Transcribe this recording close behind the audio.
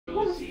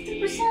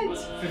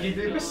50%!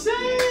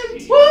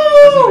 53%!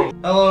 Woo!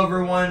 Hello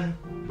everyone,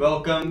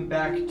 welcome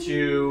back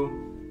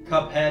to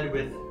Cuphead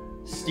with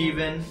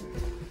Steven,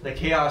 the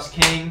Chaos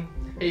King.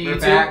 Hey, we're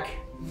back.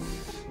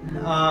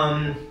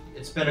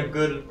 It's been a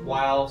good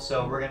while,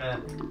 so we're gonna...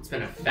 It's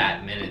been a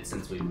fat minute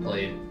since we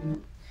played.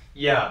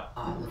 Yeah.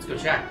 Let's go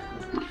check.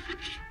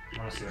 I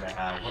wanna see what I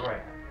have. What do I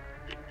have?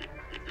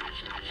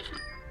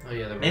 Oh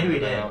yeah, maybe we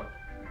did.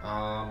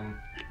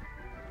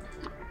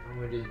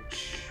 We did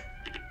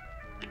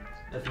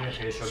I think the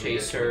chaser would be good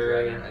Chaser. for the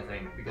dragon, I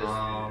think, because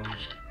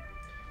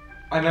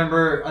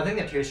I think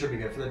the chaser would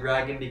be good for the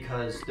dragon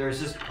because there's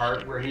this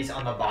part where he's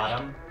on the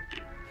bottom.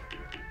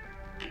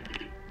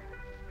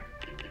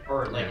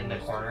 Or like in the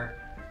corner.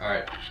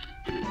 Alright.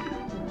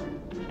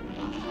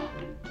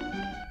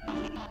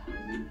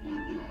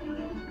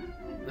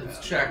 Let's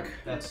check.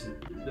 That's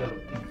the...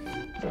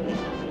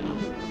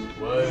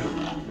 Whoa.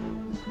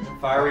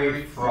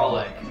 Fiery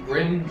Frolic.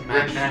 Grim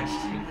Match.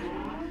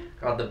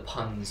 God, the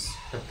puns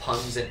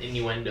and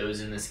innuendos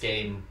in this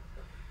game.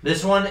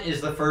 This one is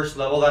the first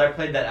level that I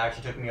played that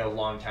actually took me a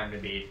long time to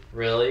beat.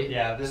 Really?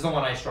 Yeah, this is the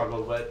one I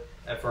struggled with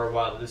for a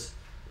while.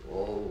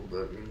 Oh,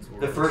 that means we're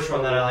the first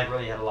one that I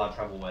really had a lot of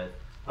trouble with.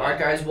 Alright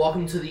guys,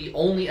 welcome to the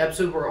only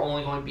episode where we're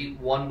only going to beat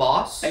one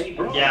boss.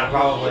 Yeah,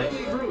 probably.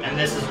 And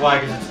this is why,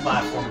 because it's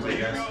platforms, I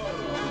guess.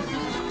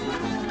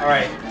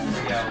 Alright,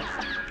 here we go.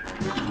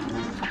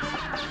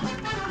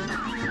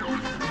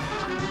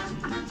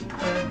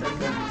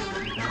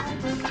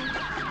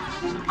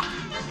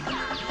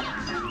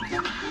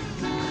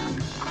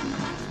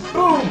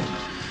 Boom!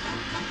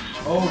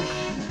 Oh,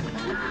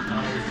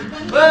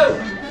 whoa!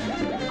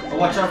 Oh,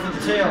 watch out for the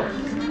tail.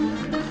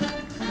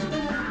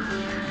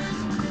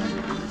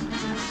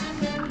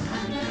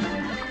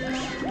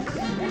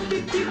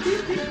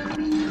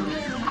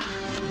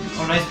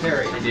 Oh, nice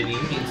parry. I didn't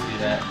even mean to do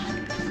that.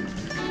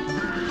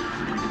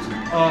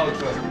 Oh,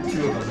 good.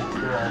 Two of them.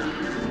 Cool.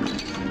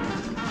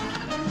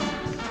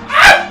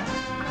 Ah!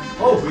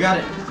 Oh, we got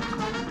it.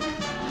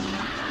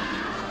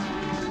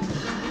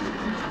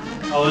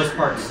 Oh, this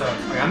part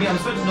sucks. Okay, I'm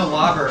switching to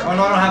lobber. Oh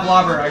no, I don't have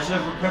lobber. I should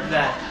have equipped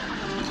that.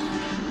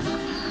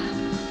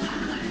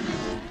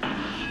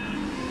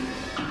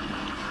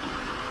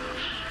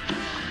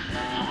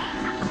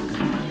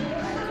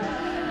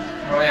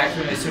 How do I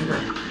activate my super?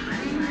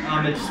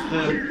 It's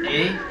the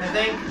A, I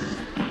think.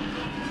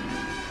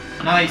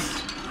 Nice.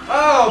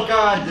 Oh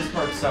god, this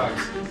part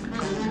sucks.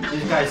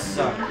 These guys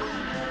suck.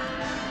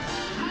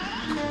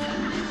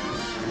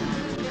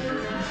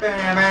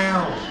 Bam,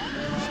 bam.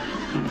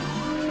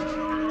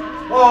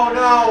 Oh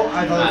no!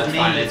 I thought it was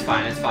me. It's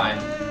fine, it's fine.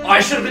 Oh, I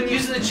should have been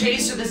using the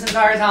chaser this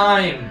entire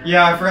time!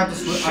 Yeah, I forgot to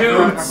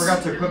I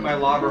forgot to equip my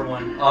lobber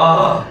one.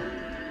 Oh.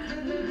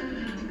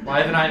 Why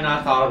haven't I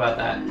not thought about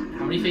that?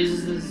 How many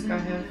phases does this guy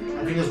have?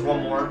 I think there's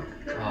one more.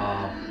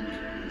 Oh.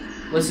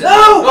 Listen.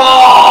 No!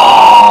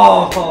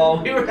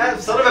 Oh! We were that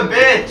son of a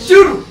bitch!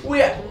 Dude!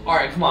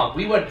 Alright, come on.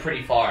 We went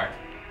pretty far.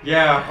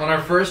 Yeah. On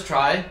our first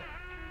try.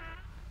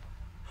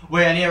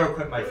 Wait, I need to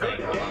equip my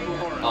thing. Hold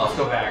on. Oh, let's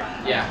go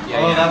back. Yeah.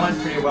 Oh, that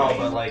went pretty well,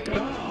 but like,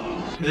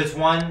 cause it's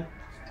one.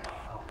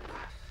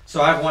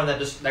 So I have one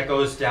that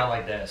goes down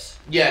like this.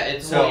 Yeah,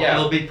 it's so yeah.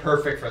 It'll be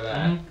perfect for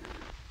that. Mm-hmm.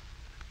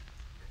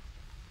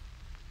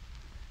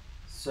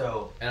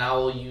 So. And I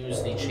will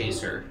use the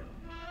chaser.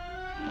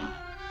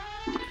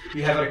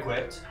 You have it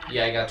equipped?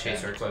 Yeah, I got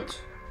chaser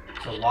equipped.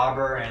 So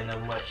lobber, and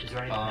then what? Is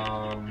there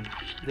anything?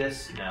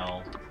 This?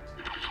 No.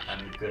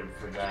 I'm good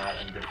for that.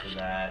 I'm good for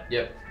that.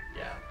 Yep.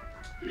 Yeah.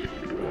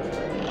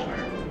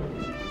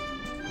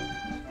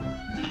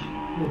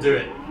 We'll do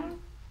it.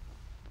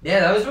 Yeah,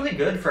 that was really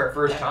good for our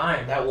first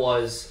time. I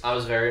was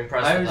very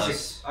impressed with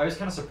us. I was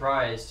kind of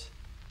surprised.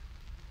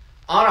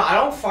 I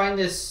don't find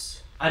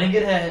this... I didn't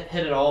get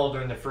hit at all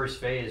during the first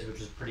phase, which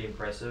was pretty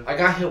impressive. I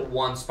got hit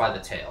once by the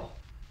tail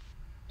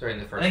during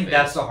the first phase. I think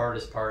that's the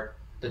hardest part.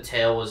 The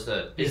tail was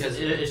the... Because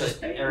it's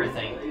just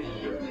everything.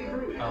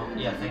 Oh,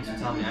 yeah, thanks for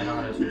telling me. I know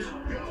how to switch.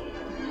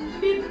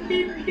 Beep,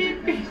 beep,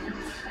 beep, beep.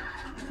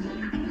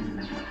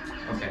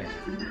 Okay.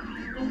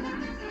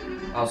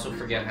 I also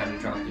forget how to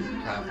drop the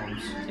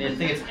platforms. I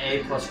think it's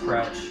A plus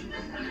crouch.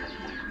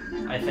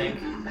 I think.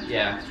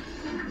 Yeah.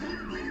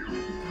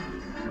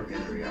 Okay,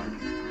 there we go.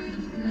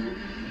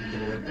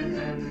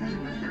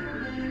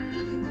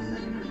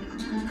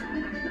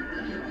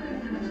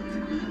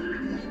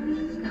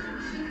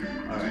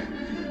 Alright.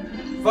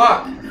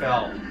 Fuck! I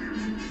fell.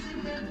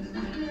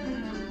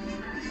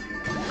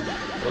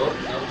 Oh,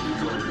 no.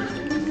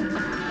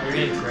 Are we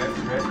getting drift?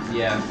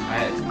 Yeah, I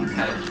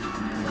had it.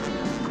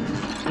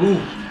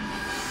 Ooh.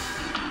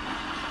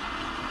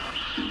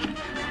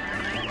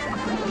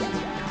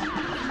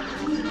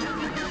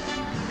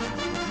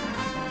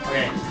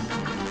 Okay.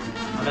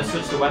 I'm gonna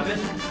switch the weapon.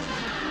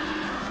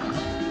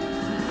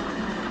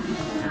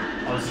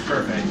 Oh, this is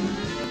perfect.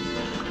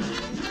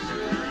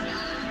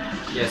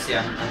 Yes,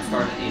 yeah, I'm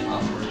starting to aim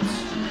upwards.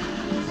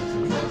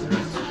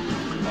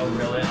 Oh,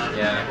 really?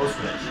 Yeah. We'll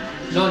switch.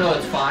 No,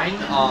 it's fine.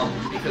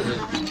 Because of...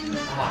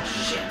 Oh,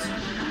 shit.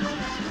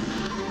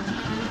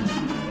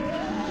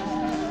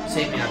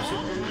 Save me, I'm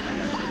super.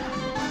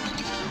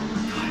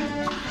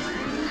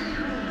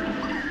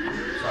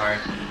 Sorry.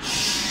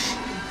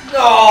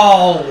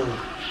 No!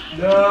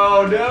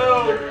 No,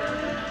 no!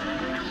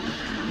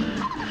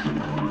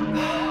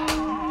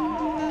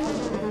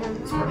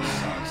 This part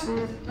sucks.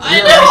 I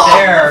You're know!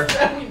 right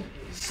there.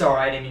 Sorry,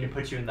 I didn't mean to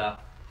put you in the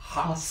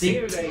hot seat.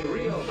 Here's a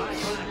real high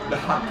five. The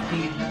hot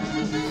seat.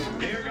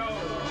 Here goes.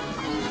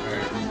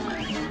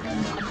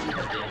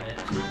 God damn it.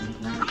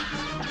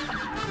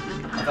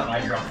 I thought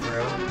I dropped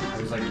through. I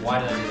was like, why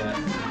did I do that?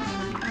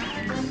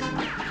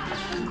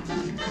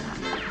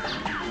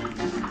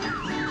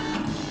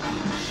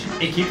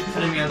 It keeps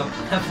putting me on the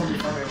platform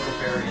before I'm able to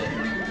parry it.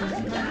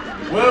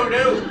 Whoa,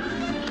 no!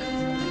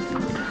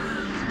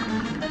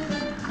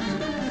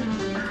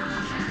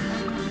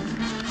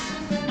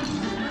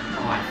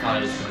 Oh, I thought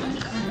it was going to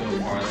go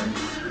farther.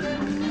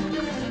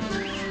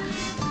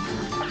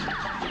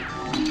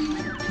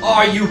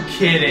 Are you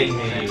kidding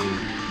me?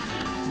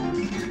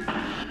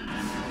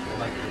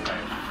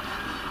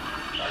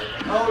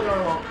 Oh no!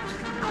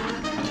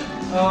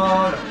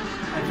 Oh no!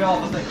 I fell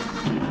off the thing.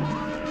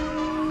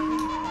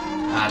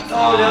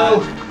 Oh no!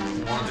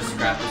 Want to just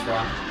scrap this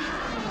rock?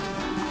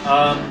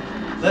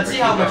 Let's see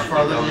how much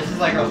farther. going. This is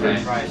like our Okay.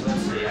 third try, so let's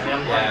see. I mean,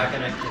 I'm Yeah. not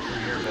gonna get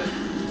through here, but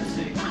let's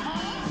see.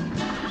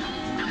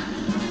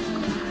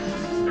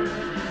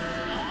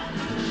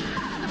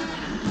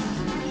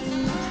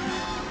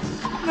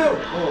 No!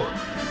 Oh.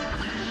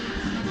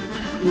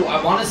 Ooh,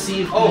 I want to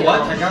see if. Oh, the,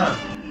 what? I got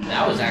him.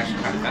 That was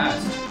actually kind of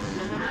fast.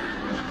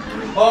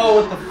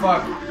 Oh, what the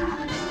fuck?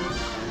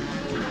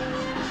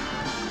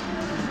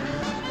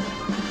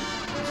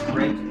 It's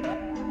great.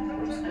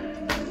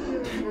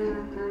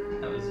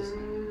 That was just...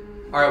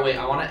 Alright, wait,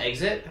 I want to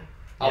exit.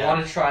 I Yeah.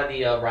 want to try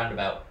the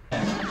roundabout.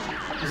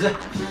 Is it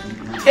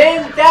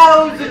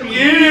 10,000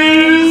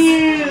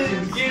 years?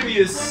 Give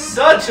you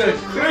such a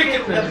crick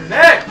in the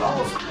neck!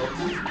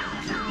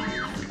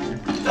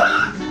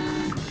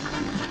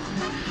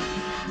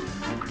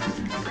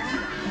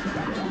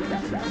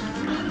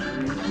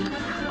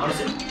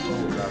 Honestly,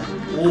 oh god.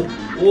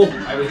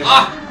 Oh, I was gonna,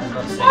 Ah! I was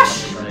about to say Ah!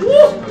 something, but I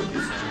Woo! spoke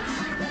too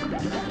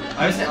soon. I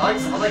was saying, I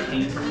like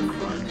hanging from the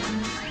front.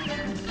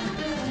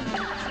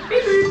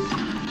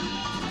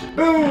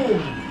 Boom!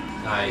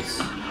 nice.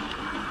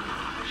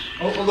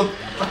 Oh, look.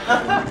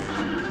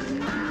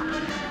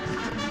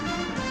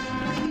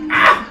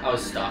 I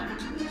was stuck.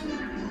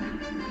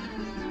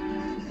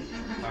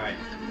 Alright.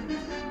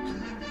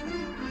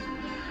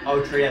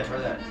 Oh, Trey, yeah, try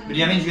that. But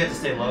that means you have to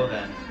stay low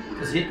then.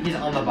 Because he's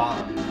on the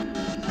bottom.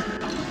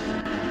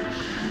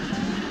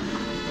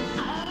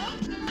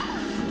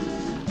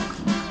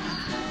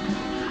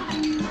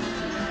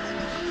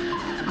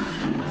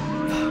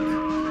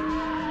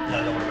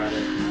 No, don't worry about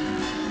it.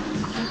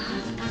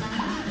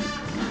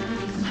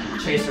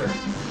 Chaser.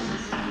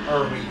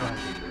 Or we don't have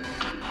chaser.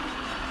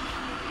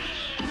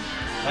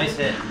 Nice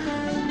hit.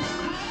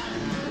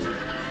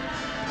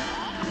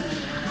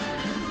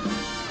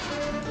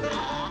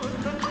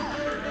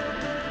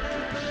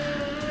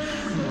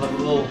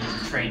 Little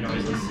train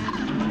noises.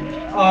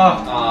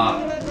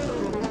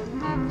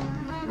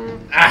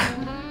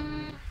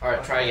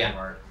 Alright, try again.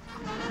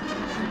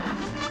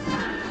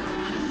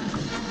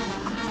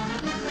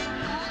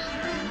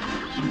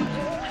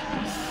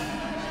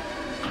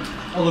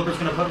 Oh, look what's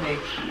gonna put me.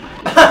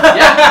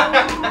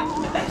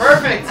 Yeah!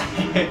 Perfect!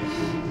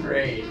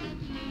 Great.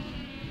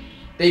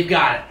 They've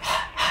got it.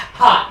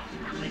 Ha!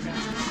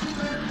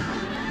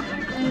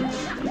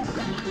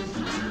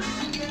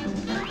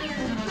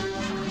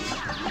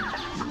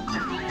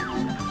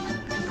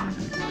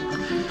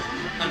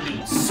 I'm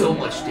doing so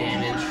much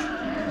damage.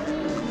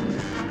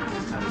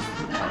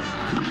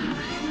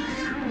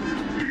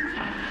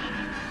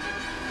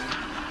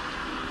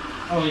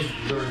 Oh, he's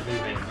literally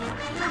leaving. I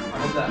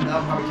hope that'll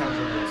probably count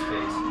for the next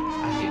phase.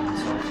 I hate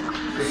myself.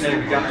 Okay,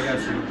 I got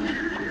you.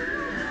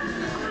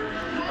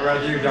 I'd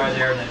rather you die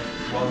there than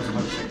while there's a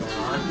bunch of shit going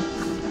on.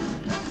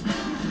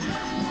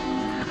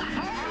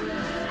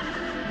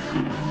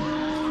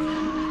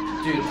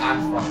 Dude,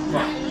 I'm fucked.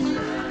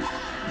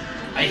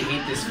 I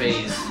hate this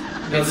phase.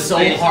 No, It's this so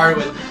phase- hard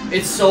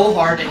it's so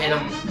hard to hit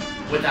him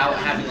without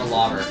having a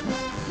lobber.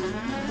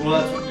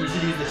 Well, you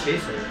should use the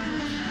chaser.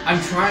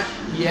 I'm trying.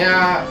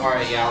 Yeah. All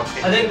right. Yeah. I'll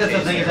change. I think that's the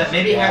thing is that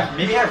maybe Yeah.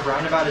 have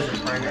roundabout as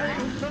your primary.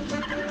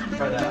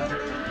 Try that.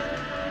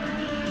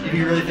 If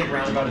you really think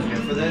roundabout is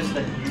good for this,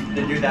 then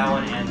do that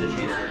one and the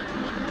chaser.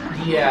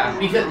 Yeah,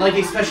 because like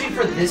especially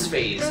for this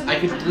phase, I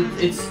could.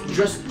 It's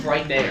just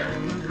right there.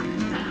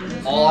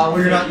 All I Well,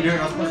 was. you're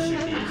not supposed to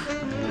shoot these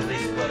because they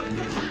split.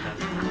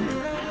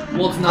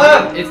 Well, it's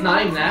not. It's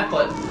not even that,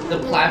 but the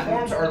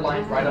platforms are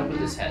lined right up with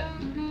his head.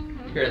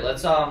 Here,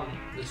 let's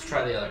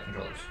try the other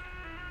controllers.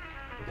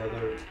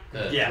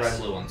 The Yes. red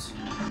and blue ones.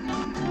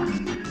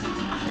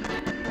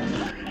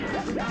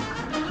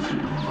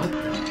 What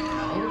the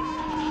hell?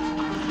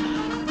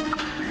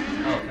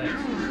 Oh,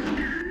 thanks.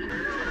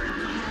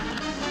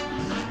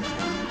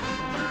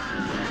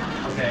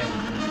 Okay.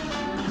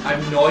 I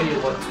have no idea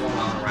what's going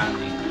on around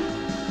me.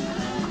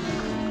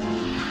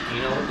 Do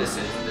you know what this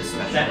is. This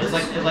special. That is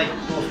is. like,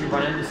 well, if you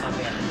run into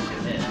something, I think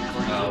you'll get hit.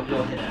 Oh.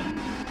 You'll hit him.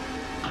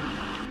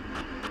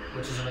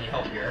 Which doesn't really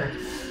help here.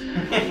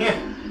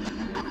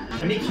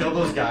 Can we kill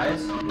those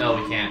guys?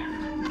 No, we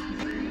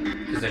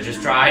can't. Because I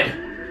just tried.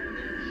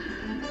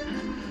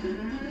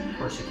 Of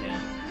course you can.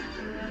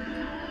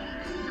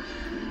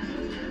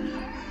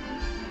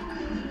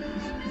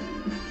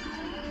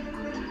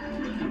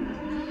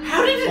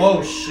 How did it?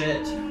 Oh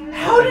shit!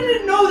 How did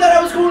it know that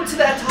I was going to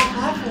that top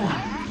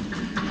platform?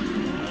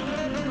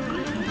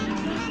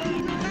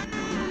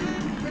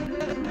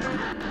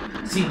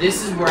 See,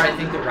 this is where I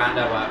think the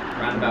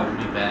roundabout would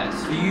be best.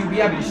 So you,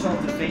 yeah, but you still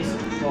have to face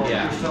it. Well,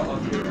 Yeah. you're still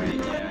up here, right?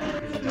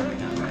 Yeah. You're jumping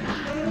that way.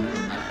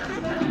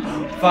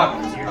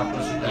 Fuck! So you're not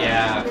supposed to do that.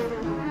 Yeah.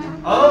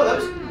 Oh, that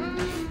was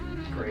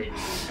great.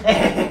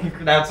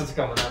 That's what's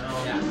coming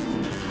on. Yeah.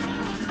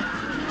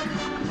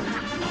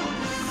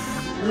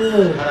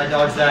 Ooh, how'd I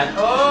dodge that?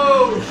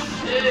 Oh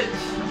shit!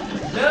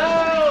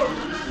 No!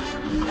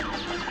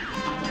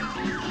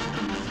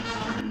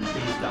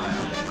 Please die,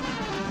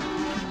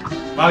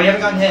 okay. Wow, we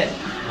haven't gotten hit.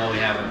 No, we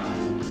haven't.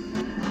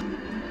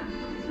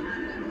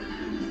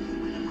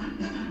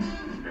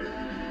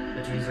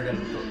 Which means they're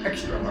gonna go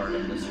extra hard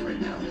on this right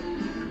now.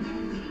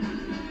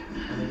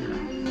 Or maybe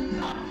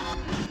not.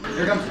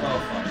 Here comes. Oh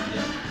fuck,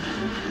 yeah.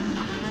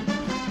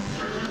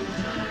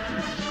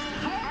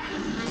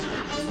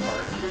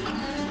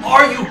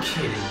 Are you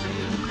kidding me?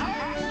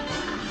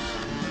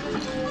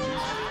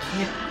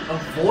 Can't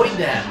avoid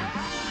them.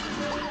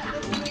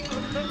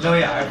 No,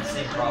 yeah, I have the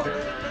same problem.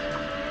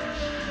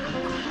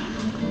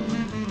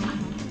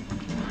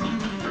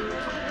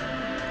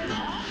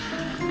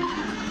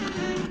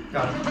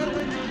 Got him.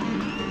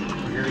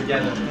 We're here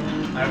together.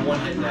 I have one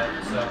hit net,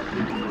 so.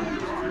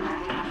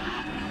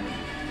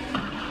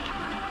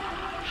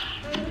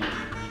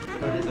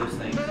 Go hit those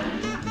things.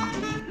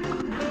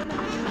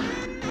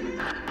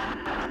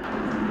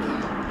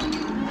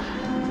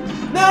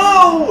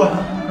 No!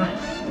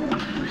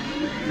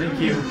 Thank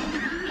you.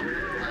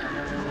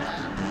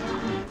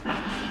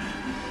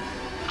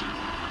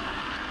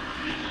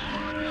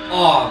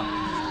 Oh,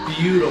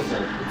 beautiful.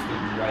 It's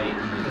been right in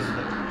Because of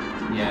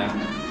the. Yeah.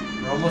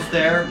 We're almost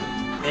there.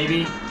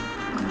 Maybe.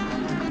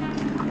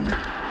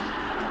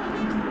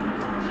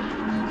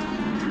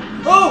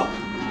 Oh!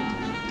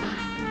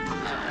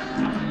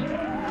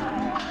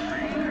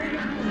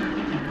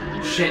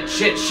 Shit,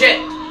 shit, shit!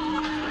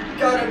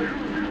 Got him!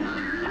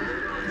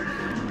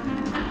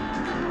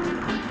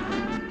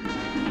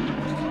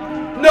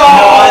 No!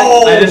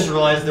 I just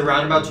realized the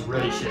roundabout's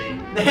really shitty.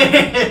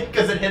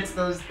 Because it hits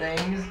those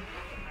things.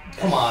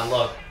 Come on,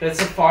 look. That's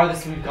the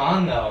farthest we've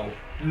gone, though.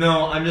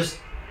 No, I'm just...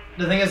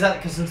 The thing is that,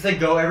 because since they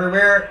go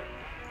everywhere,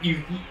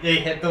 they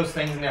hit those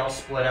things and they all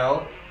split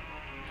out.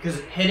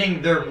 Because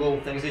hitting their little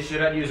things they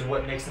shoot at you is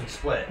what makes them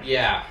split.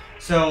 Yeah.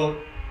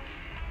 So,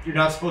 you're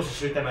not supposed to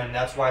shoot them, and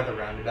that's why the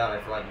roundabout,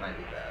 I feel like, might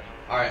be bad.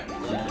 Alright.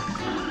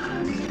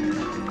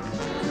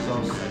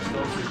 So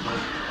super.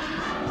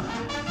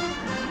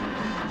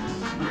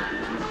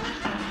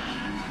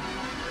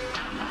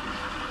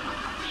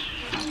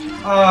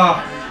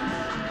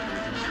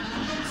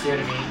 See what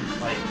I mean?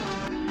 Like...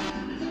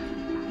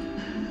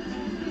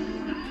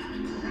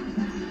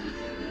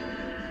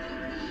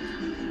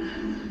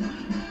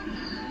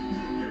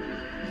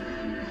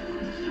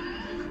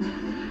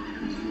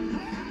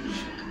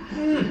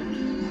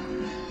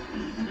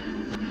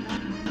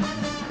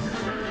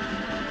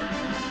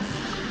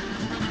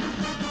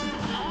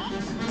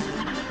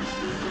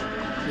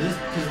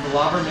 Because the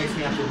lava makes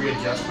me have to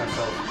readjust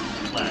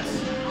myself less.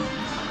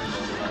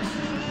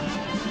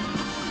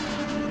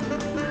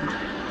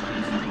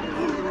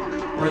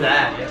 Or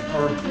that, yeah.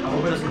 Or I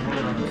hope it doesn't hold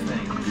it on those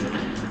things.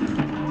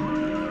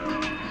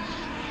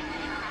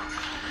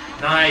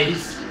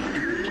 Nice!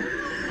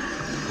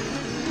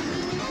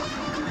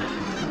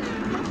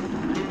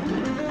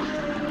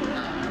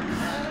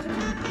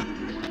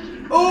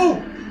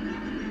 Oh!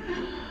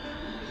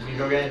 Let me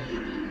go again.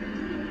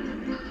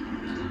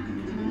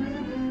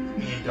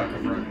 We need duck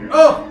over up here.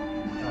 Oh!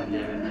 God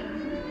damn it.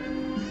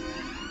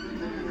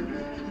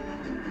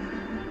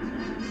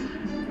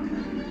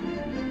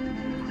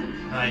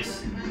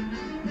 Nice.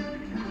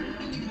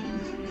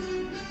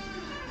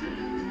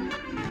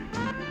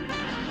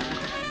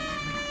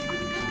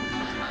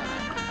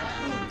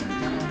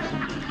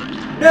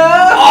 No!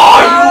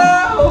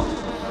 Oh,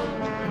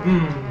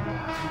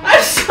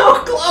 I'm so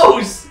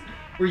close!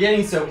 We're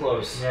getting so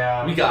close.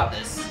 Yeah. We got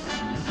this.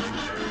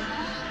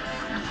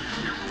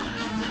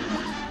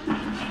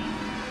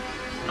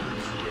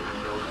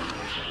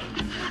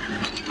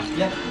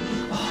 Yep.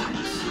 Oh,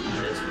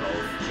 It's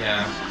both.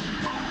 yeah.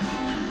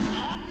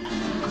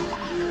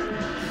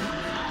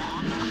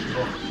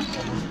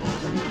 Almost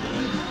both.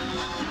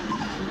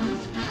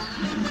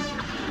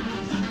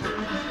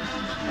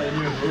 I didn't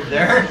even move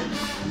there.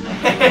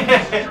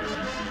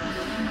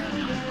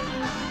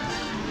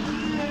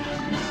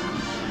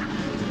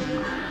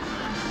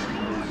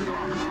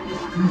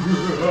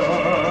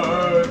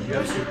 You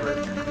have super.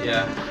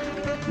 Yeah.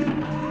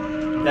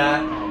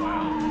 That.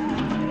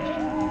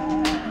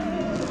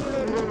 Oh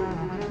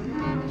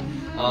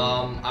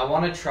I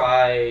want to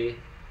try.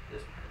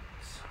 This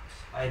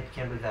sucks. I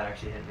can't believe that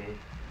actually hit me.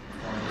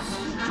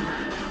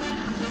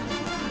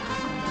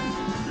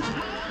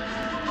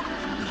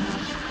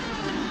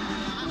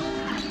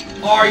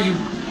 Are you?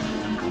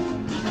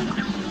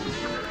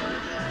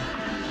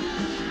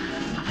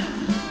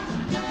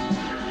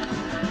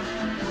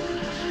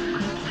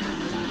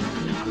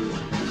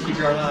 Keep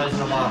your eyes on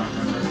the bottom,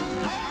 remember?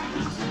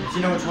 Did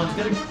you know which one's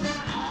good?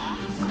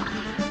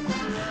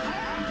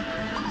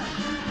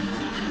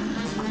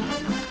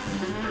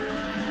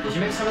 Did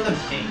you make some of them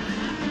pink?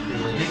 Did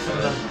you make some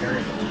of them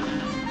variable?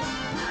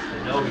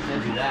 No, we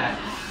can't do that.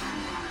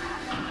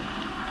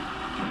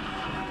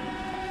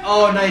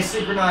 Oh, nice,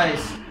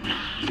 synchronize.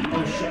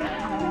 Oh shit.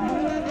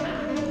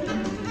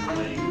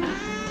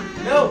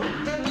 No!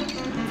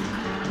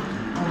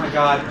 Oh my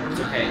god.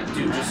 It's okay,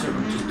 dude. Just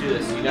do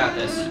this. You got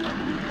this.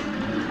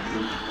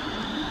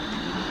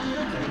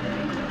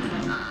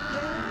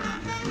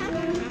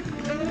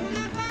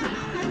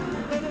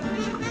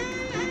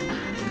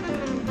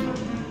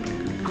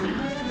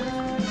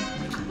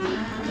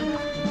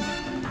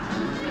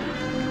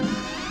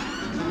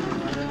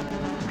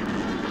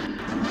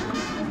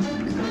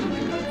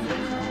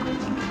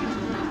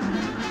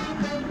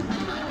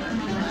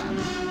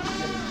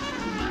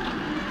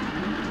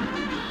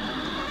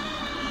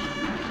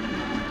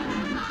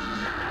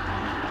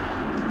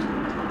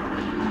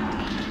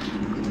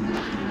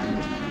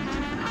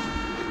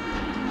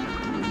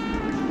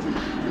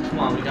 Come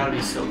on, we gotta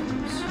be so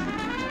close.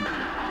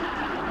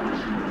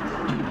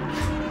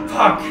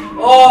 Fuck!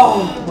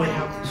 Oh, wait,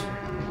 how close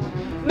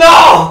were we?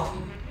 No!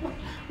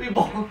 We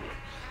both.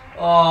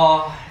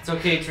 Oh, it's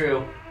okay,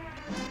 True.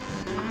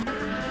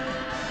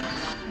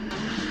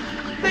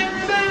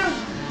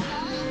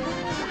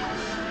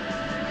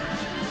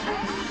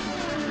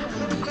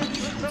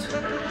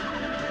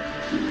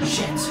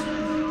 Shit.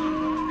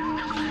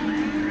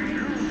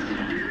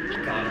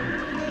 Got him.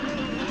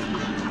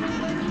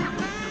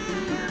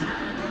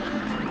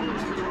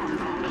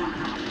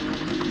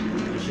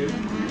 Can you shoot?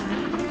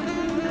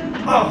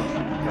 Oh,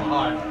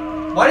 God.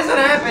 Why does that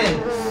happen?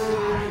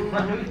 Why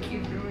do we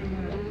keep doing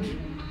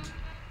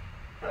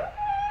that?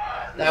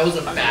 That was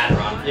a bad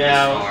run from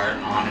Yeah. the start,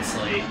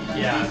 honestly.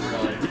 Yeah,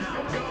 really.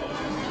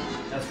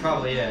 That's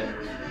probably it.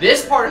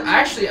 This part,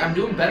 actually, I'm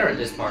doing better at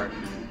this part.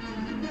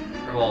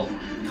 Or, well,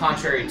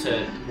 contrary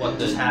to what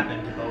Just the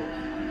happened to both.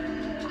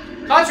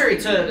 contrary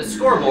to the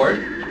scoreboard,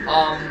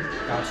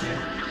 Got you.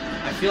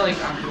 I feel like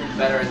I'm doing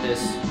better at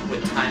this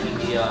with timing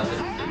the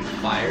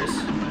fires.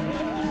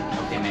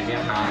 Okay, maybe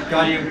I'm not.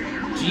 Got you.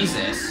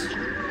 Jesus.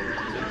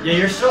 Yeah,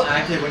 you're still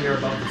active when you're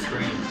above the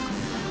screen.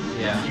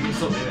 Yeah. You can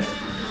still do it.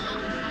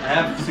 I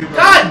have super.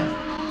 God!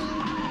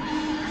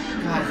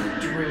 God,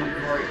 Drew,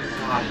 you're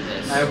God at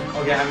this.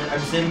 Okay, I'm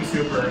saving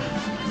super.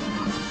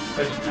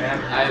 But I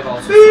haven't. I have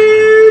also.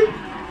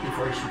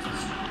 Before he shoots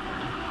this.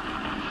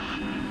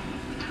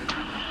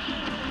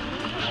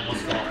 I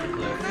almost fell off the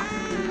cliff.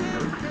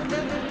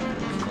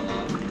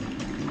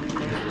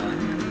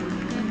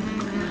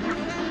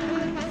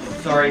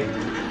 Sorry.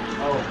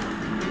 Oh.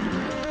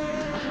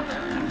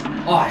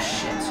 Oh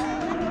shit.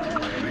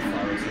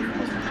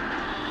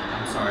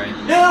 I'm sorry.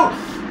 No!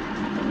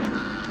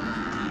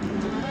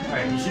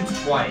 Alright, he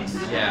shoots twice.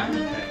 Yeah.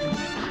 Okay.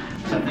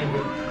 That thing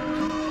would.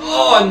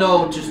 Oh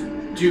no, just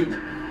dude.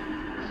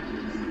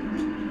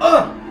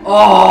 Oh!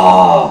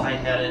 Oh! I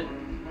had it.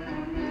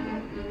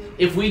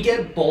 If we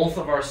get both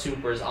of our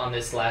supers on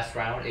this last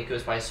round, it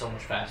goes by so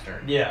much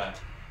faster. Yeah.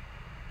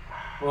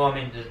 Well, I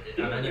mean,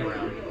 on any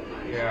round.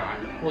 Yeah.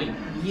 Well,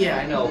 yeah,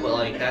 I know, but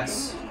like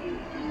that's.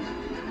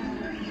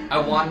 I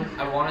want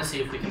to see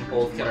if we can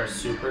both get our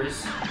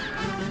supers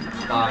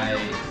by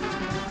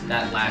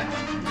that last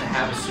to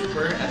have a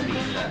super at the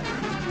beginning of that.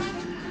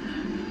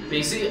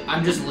 Basically,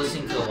 I'm just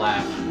listening to the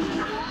laugh.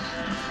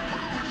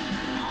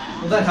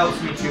 Well, that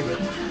helps me too, but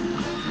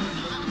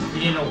you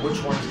didn't know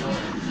which one's going.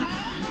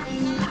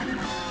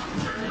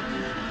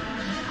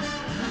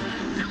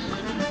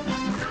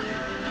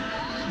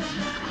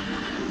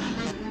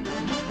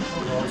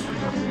 Oh, well, it's gonna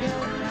go for me.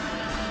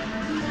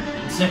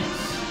 6.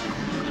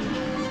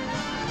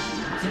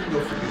 I think we go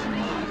for you.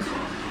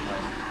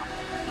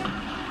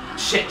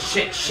 Shit!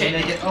 Shit! Shit!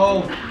 Make it.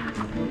 Oh,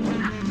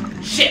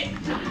 Shit!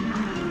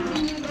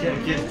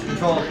 get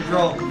control.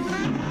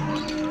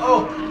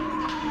 Oh,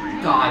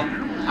 God,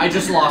 I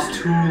just lost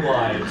 2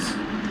 lives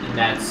in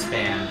that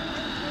span.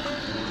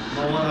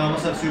 I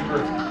almost have super.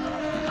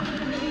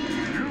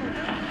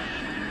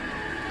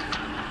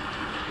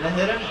 Did I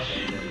hit him?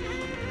 Okay.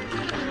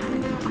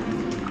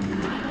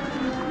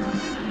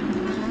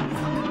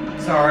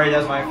 Sorry,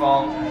 that's my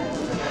fault.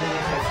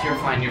 You're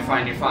fine. You're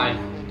fine. You're fine. I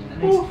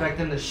didn't expect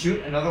him to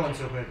shoot another one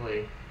so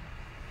quickly.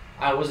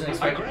 I wasn't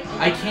expecting.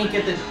 I can't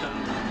get the.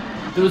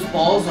 Those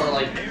balls are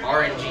like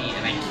RNG,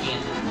 and I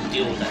can't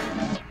deal with that.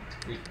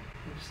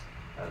 Oops,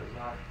 that is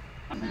not.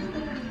 I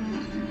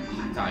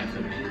thought I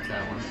could have made it to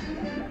that one.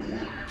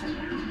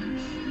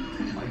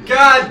 Oh my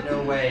God!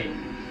 No way.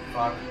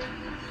 Fuck.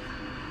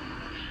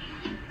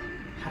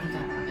 How did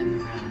that not end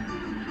the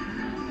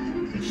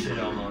round? It shit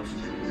almost.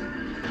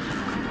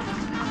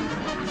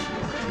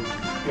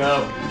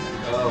 Go.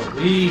 Go.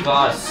 Leave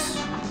us.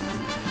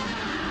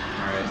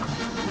 Alright.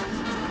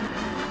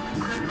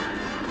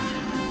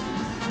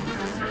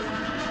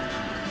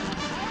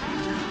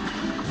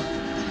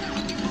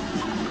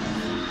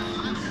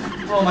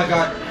 Oh my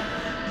god.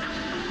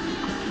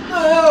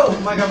 No! Oh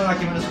my god, they're not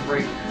giving us a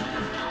break.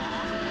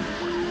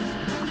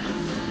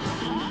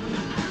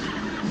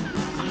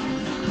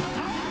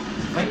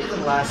 If I get to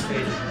the last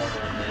phase, it's more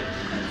than I did.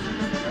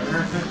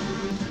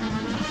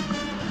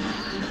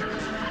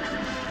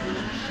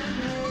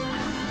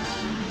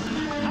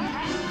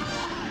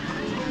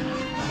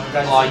 Oh my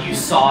god. Oh, you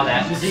saw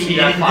that. He See did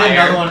that another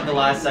fire. one at the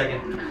last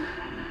second.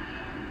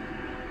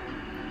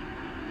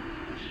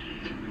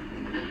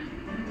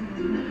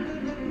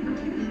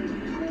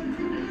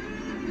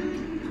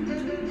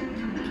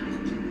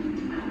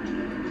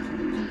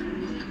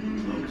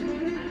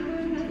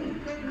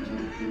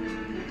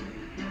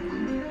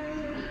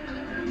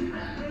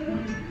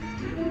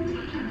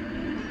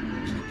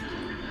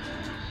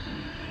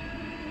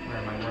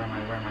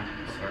 Where am I?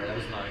 Sorry, that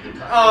was not a good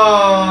time. Oh.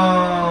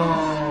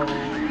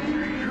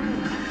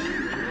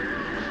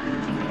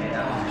 Okay,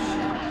 Oh,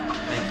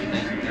 shit.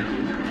 Thank you.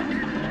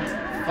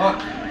 fuck.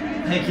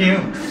 Thank you.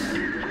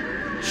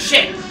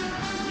 Shit!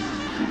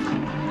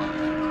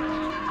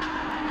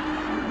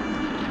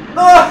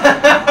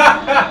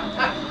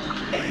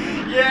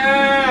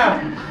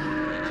 Yeah!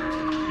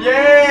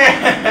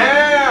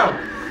 Yeah!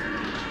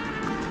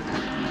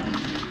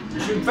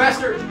 Shoot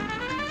faster!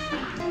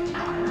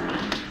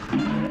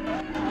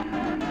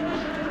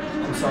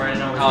 I'm sorry, I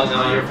know. Oh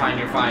no, you're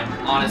fine.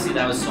 Honestly,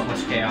 that was so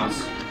much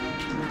chaos.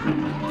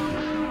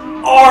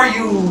 Are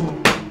you?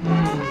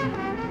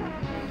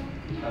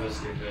 That was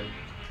stupid.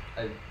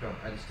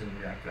 I just didn't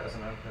react fast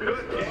enough.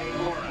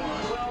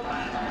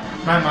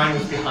 My mind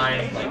was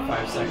behind like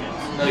 5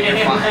 seconds. No,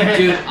 you're fine.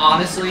 Dude,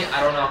 honestly,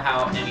 I don't know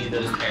how any of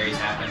those parries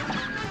happened.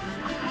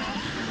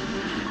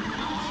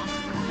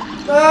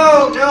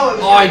 No!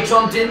 Oh, I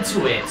jumped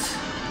into it!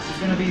 It's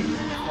gonna be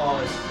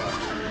flawless.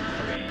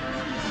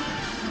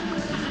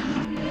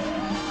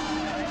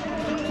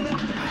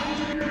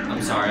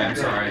 I'm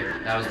sorry.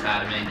 That was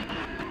bad of me.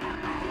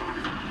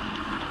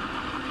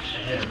 I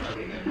hit him.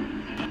 Okay, good.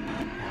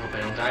 I hope I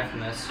don't die from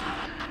this.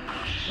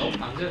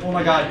 Nope, I'm good. Oh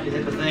my god, you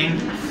hit the thing.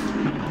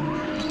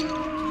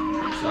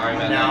 Sorry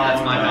about No, that.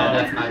 That's my no. bad.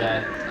 That's my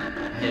bad.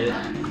 I hit it.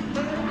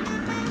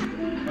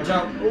 Watch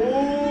out.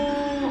 Ooh!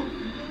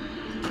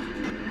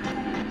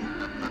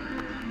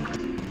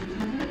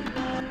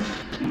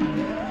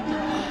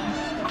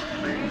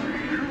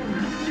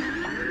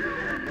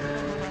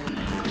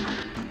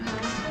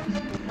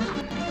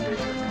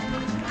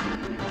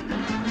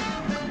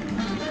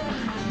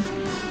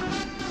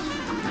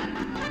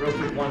 Real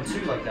quick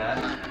 1-2 like that.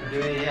 I'm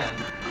doing it again.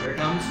 Here it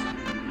comes.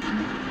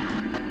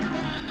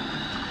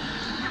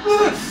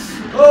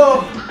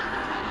 Oh!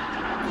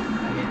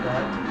 I hate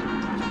that.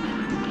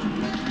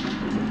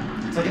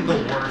 It's like in the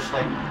worst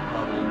like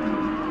level.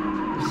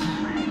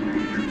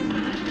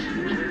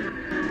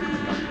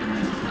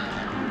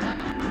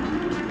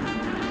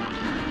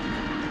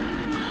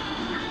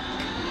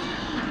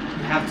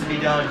 You have to be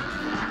done.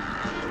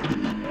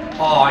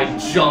 Oh, I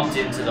jumped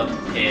into the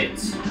pit.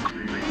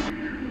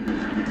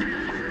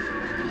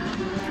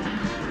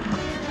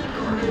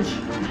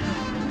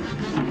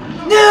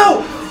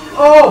 No!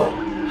 Oh!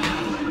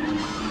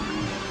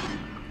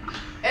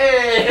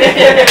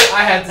 Hey!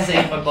 I had to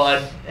save my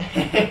bud.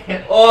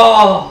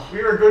 Oh!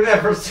 We were good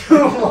at that for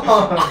too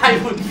long.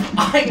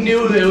 I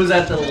knew it was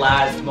at the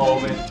last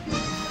moment.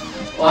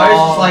 I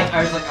was like,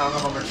 I don't know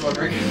how much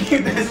longer I can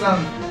keep this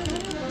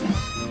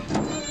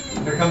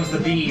Here comes the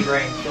B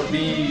rank. The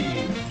B.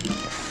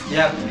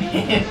 Yep.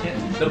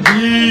 The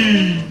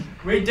B.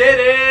 We did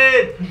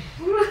it!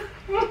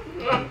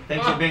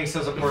 Thanks for being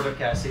so supportive,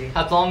 Cassie.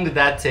 How long did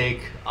that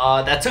take?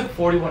 That took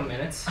 41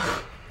 minutes.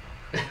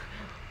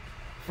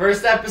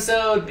 First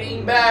episode,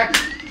 being back,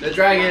 the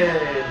dragon.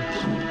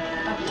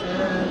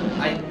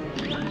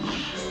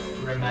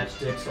 Rematch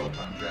Dick Soul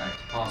contract.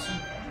 Awesome.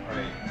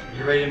 Alright.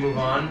 You ready to move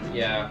on?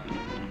 Yeah.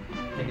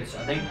 I think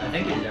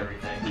you did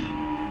everything.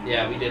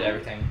 Yeah, we did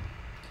everything.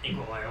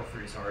 Equal IO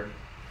freeze hard.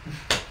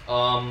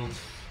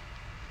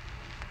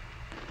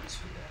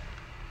 Screw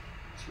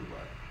that. Screw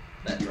what?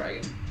 That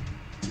dragon.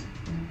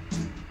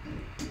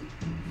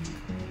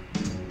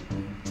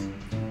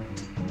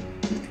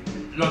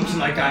 Looks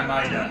like I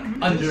might have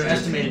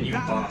underestimated you,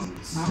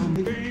 bombs.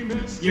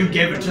 You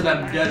gave it to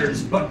them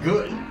debtors, but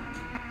good.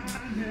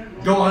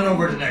 Go on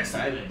over to the next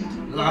island.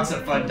 Lots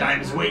of fun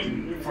times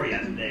waiting for you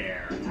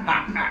there.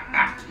 Ha ha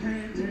ha.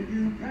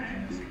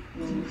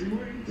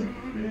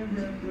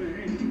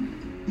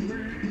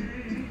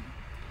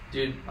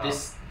 Dude,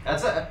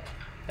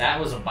 That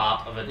was a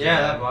bop of a jam.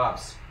 Yeah, that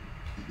bops.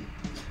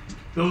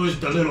 Those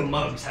the little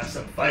mugs have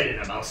some fight in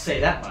them, I'll say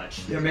that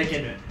much. They're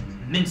making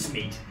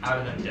mincemeat out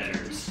of them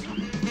debtors.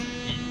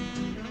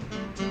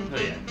 Oh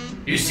yeah.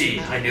 You see,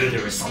 I knew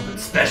there was something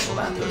special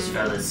about those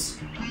fellas.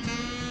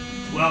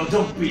 Well,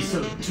 don't be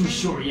too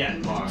sure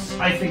yet, boss.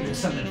 I think there's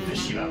something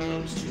fishy about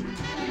those two.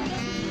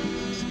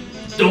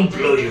 Don't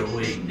blow your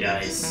wing,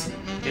 guys.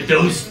 If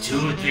those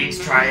two things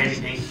try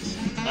anything,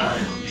 I'll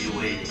be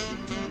waiting.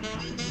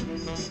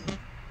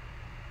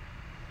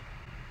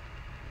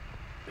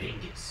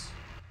 Bingus.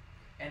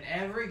 And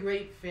every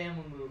great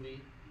family movie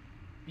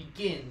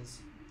begins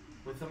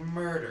with a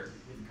murder.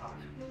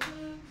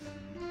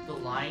 The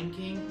Lion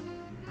King,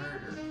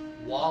 murder.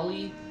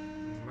 Wall-E,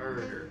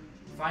 murder.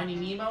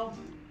 Finding Nemo,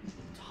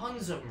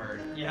 tons of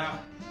murder. Yeah.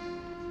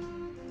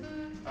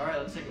 Alright,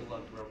 let's take a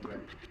look real quick.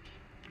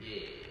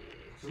 Yeah.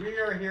 So we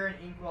are here in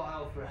Inkwell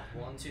Alpha.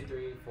 1, 2,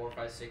 3, 4,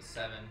 5, 6,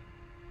 7,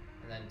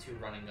 and then 2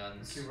 running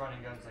guns. 2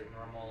 running guns like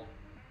normal.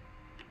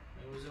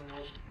 It was in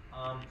World.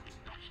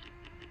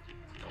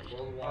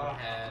 World 1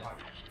 had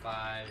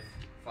 5,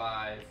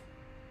 5.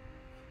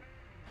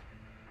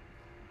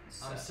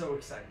 I'm so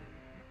excited.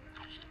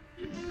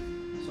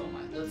 So am I.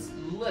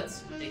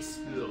 Let's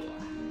explore.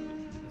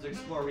 Let's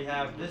explore. We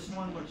have this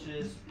one, which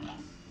is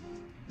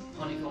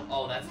Honeycomb.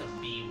 Oh, that's the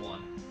B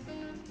one.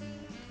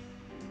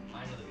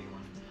 I know the big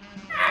one.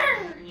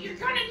 You're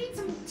gonna need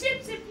some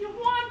tips if you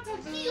want to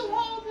heal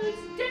all those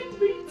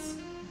deadbeats.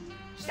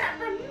 Start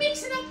by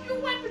mixing up your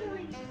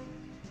weaponry.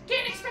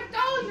 Can't expect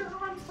all your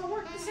arms to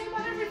work the same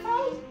on every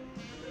foe.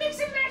 Mix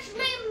and match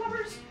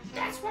landlubbers.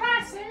 That's what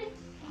I say.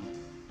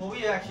 Well,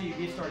 we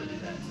started to do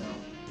that,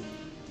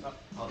 so.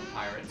 Oh, the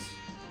pirates.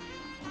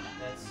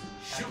 That's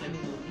Shooting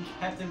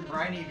Captain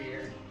Briny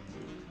Beard.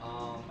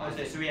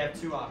 Okay, so we have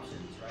 2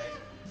 options, right?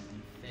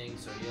 I think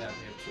so. Yeah, we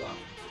have 2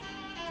 options.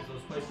 Because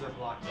those places are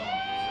blocked off.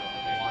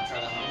 Okay, want to try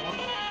the honey one?